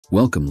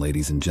Welcome,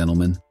 ladies and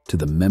gentlemen, to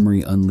the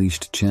Memory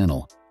Unleashed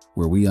channel,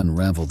 where we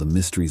unravel the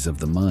mysteries of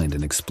the mind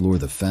and explore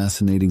the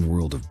fascinating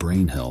world of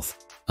brain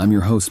health. I'm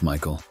your host,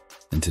 Michael,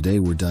 and today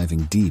we're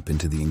diving deep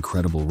into the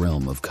incredible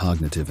realm of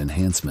cognitive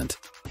enhancement.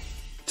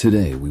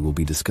 Today, we will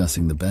be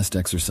discussing the best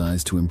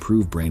exercise to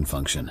improve brain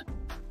function.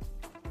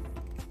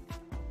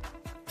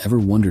 Ever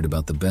wondered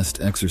about the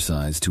best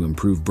exercise to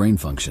improve brain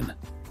function?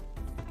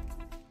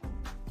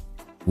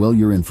 Well,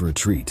 you're in for a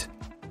treat.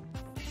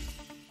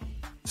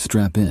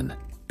 Strap in,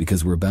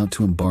 because we're about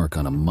to embark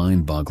on a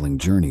mind-boggling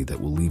journey that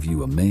will leave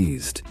you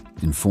amazed,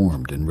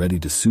 informed, and ready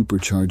to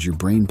supercharge your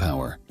brain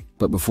power.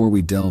 But before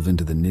we delve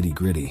into the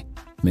nitty-gritty,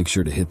 make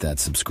sure to hit that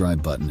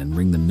subscribe button and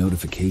ring the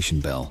notification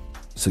bell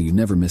so you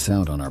never miss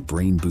out on our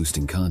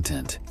brain-boosting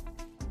content.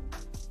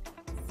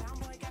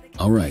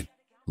 Alright,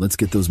 let's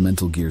get those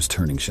mental gears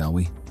turning, shall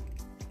we?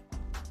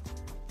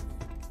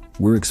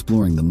 We're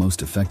exploring the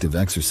most effective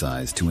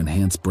exercise to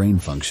enhance brain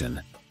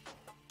function.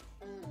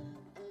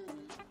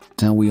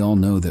 Now, we all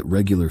know that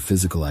regular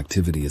physical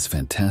activity is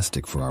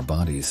fantastic for our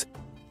bodies,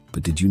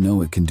 but did you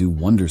know it can do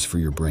wonders for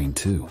your brain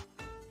too?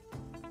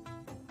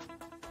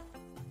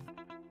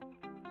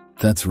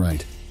 That's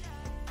right.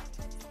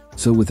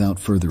 So without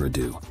further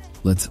ado,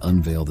 let's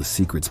unveil the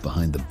secrets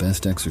behind the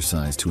best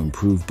exercise to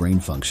improve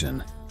brain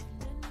function.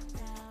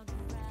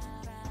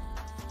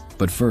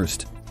 But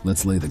first,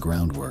 let's lay the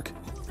groundwork.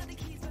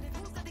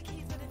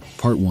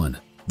 Part 1.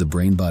 The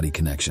brain-body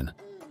connection.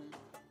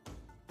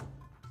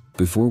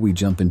 Before we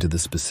jump into the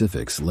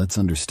specifics, let's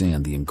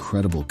understand the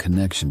incredible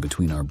connection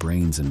between our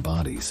brains and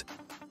bodies.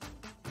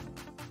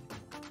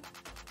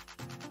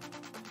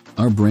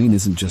 Our brain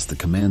isn't just the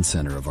command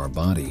center of our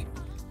body,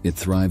 it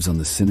thrives on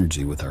the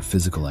synergy with our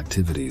physical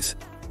activities.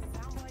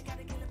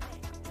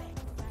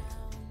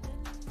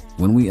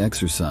 When we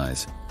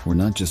exercise, we're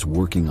not just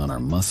working on our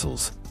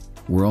muscles,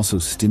 we're also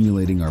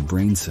stimulating our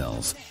brain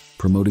cells,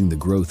 promoting the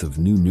growth of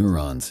new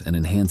neurons and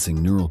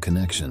enhancing neural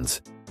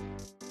connections.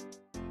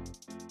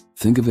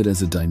 Think of it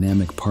as a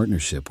dynamic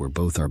partnership where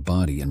both our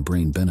body and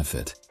brain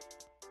benefit.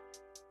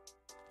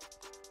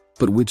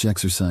 But which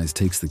exercise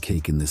takes the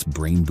cake in this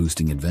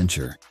brain-boosting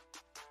adventure?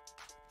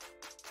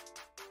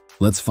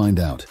 Let's find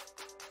out.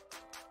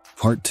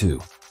 Part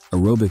 2.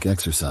 Aerobic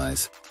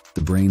exercise,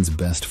 the brain's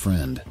best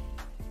friend.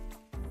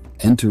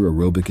 Enter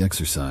aerobic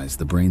exercise,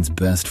 the brain's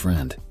best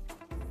friend.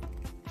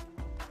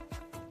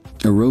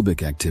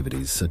 Aerobic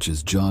activities such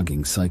as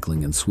jogging,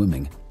 cycling, and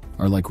swimming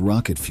are like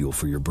rocket fuel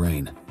for your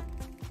brain.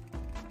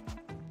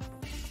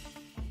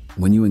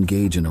 When you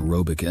engage in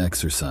aerobic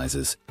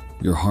exercises,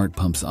 your heart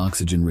pumps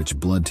oxygen-rich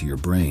blood to your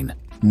brain,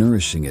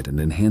 nourishing it and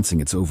enhancing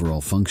its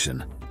overall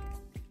function.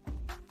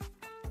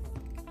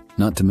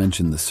 Not to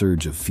mention the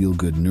surge of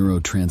feel-good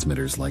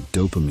neurotransmitters like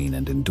dopamine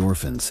and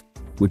endorphins,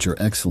 which are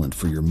excellent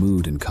for your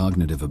mood and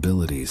cognitive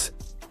abilities.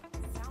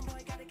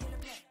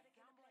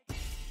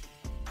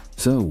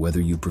 So,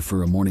 whether you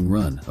prefer a morning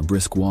run, a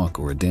brisk walk,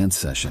 or a dance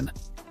session,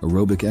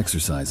 aerobic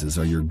exercises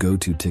are your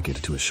go-to ticket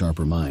to a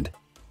sharper mind.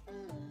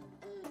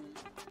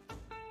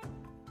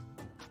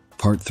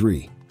 Part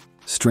 3.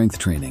 Strength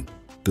training,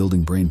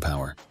 building brain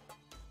power.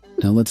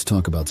 Now let's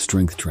talk about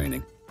strength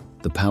training,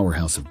 the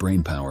powerhouse of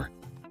brain power.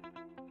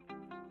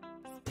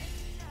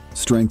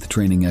 Strength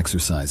training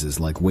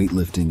exercises like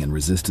weightlifting and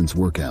resistance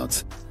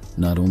workouts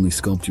not only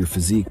sculpt your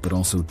physique but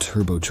also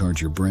turbocharge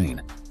your brain.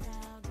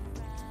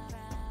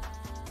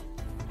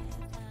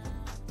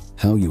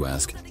 How, you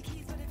ask?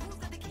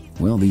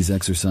 Well, these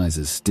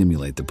exercises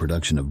stimulate the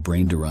production of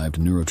brain-derived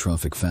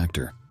neurotrophic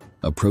factor,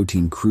 a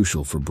protein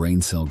crucial for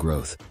brain cell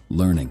growth,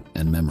 learning,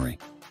 and memory.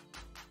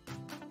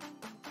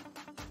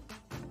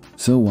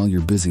 So while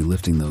you're busy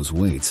lifting those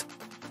weights,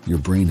 your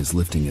brain is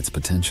lifting its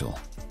potential.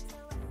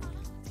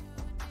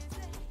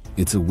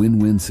 It's a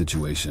win-win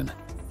situation.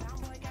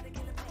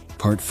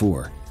 Part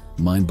 4.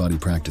 Mind-body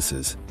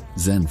practices,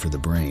 Zen for the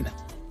brain.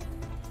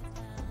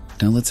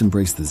 Now let's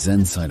embrace the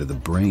Zen side of the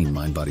brain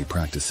mind-body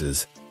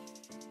practices.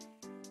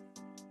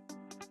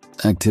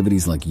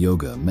 Activities like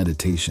yoga,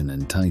 meditation,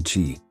 and Tai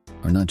Chi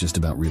are not just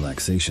about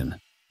relaxation.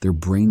 They're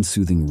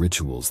brain-soothing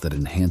rituals that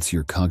enhance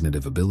your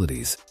cognitive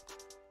abilities.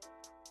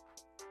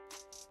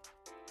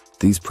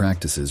 These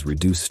practices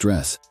reduce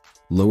stress,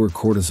 lower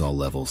cortisol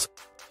levels,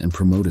 and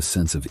promote a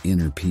sense of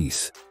inner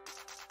peace.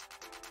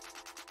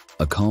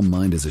 A calm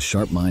mind is a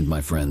sharp mind,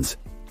 my friends.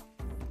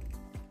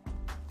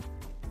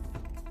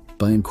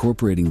 By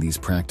incorporating these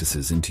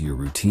practices into your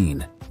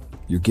routine,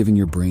 you're giving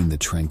your brain the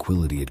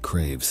tranquility it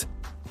craves,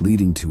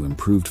 leading to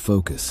improved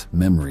focus,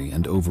 memory,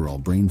 and overall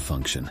brain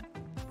function.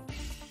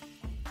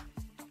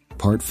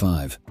 Part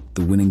 5.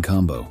 The winning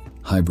combo,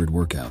 hybrid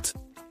workouts.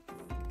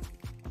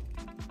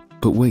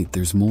 But wait,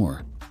 there's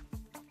more.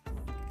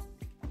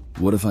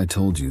 What if I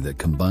told you that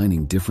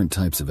combining different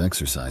types of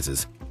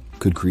exercises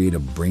could create a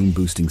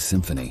brain-boosting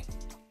symphony?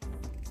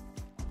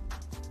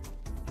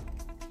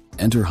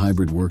 Enter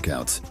hybrid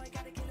workouts.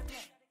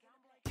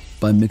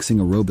 By mixing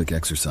aerobic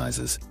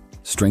exercises,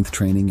 strength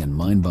training, and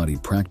mind-body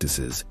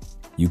practices,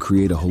 you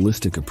create a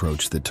holistic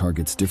approach that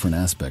targets different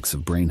aspects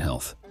of brain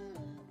health.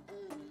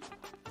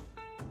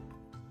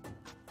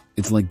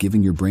 It's like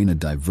giving your brain a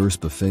diverse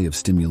buffet of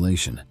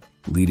stimulation,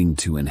 leading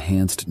to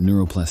enhanced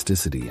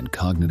neuroplasticity and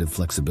cognitive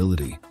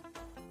flexibility.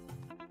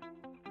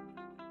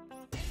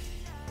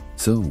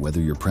 So,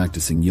 whether you're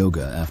practicing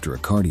yoga after a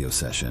cardio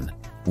session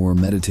or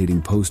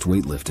meditating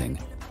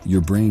post-weightlifting,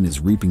 your brain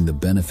is reaping the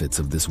benefits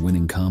of this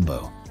winning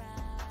combo.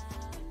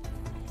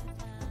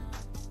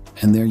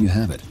 And there you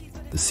have it,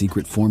 the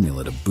secret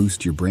formula to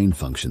boost your brain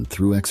function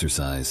through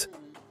exercise.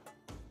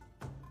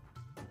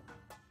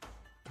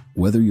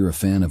 Whether you're a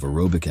fan of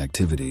aerobic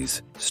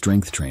activities,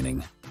 strength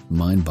training,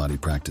 mind-body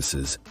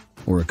practices,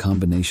 or a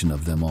combination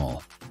of them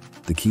all,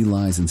 the key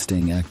lies in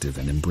staying active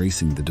and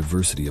embracing the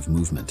diversity of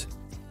movement.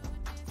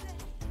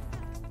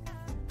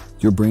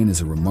 Your brain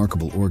is a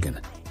remarkable organ,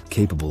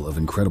 capable of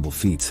incredible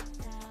feats,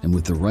 and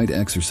with the right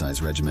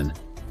exercise regimen,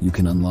 you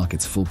can unlock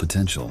its full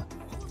potential.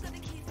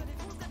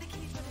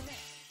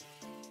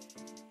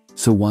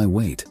 So why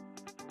wait?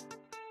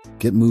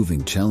 Get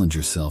moving, challenge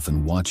yourself,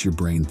 and watch your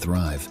brain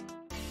thrive.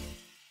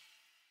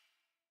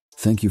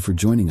 Thank you for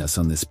joining us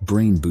on this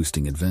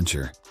brain-boosting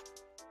adventure.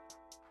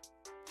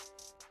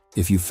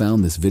 If you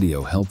found this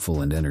video helpful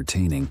and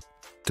entertaining,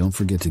 don't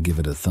forget to give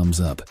it a thumbs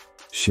up,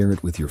 share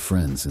it with your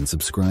friends, and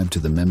subscribe to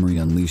the Memory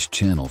Unleashed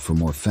channel for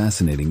more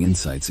fascinating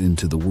insights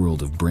into the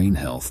world of brain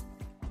health.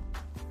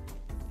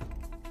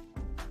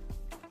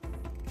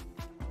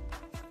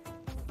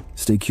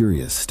 Stay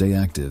curious, stay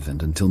active,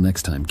 and until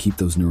next time, keep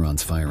those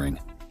neurons firing.